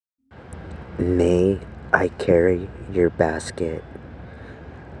May I carry your basket?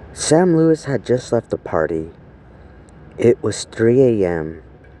 Sam Lewis had just left the party. It was 3 a.m.,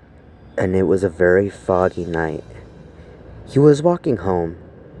 and it was a very foggy night. He was walking home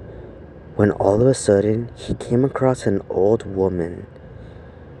when all of a sudden he came across an old woman.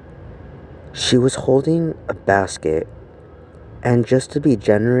 She was holding a basket, and just to be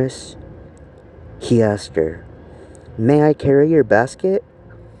generous, he asked her, "May I carry your basket?"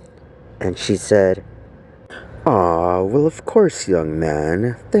 And she said, "Aw, well, of course, young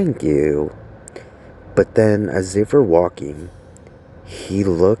man, thank you." But then, as they were walking, he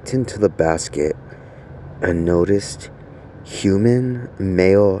looked into the basket and noticed human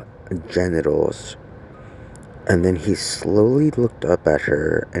male genitals. And then he slowly looked up at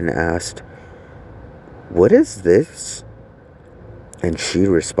her and asked, "What is this?" And she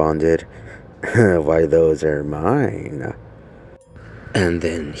responded, "Why, those are mine." And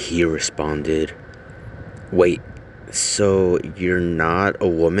then he responded, "Wait, so you're not a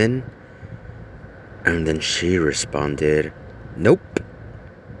woman?" And then she responded, "Nope."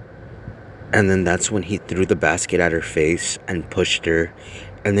 And then that's when he threw the basket at her face and pushed her.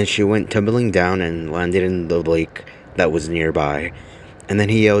 And then she went tumbling down and landed in the lake that was nearby. And then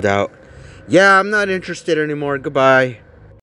he yelled out, "Yeah, I'm not interested anymore. Goodbye."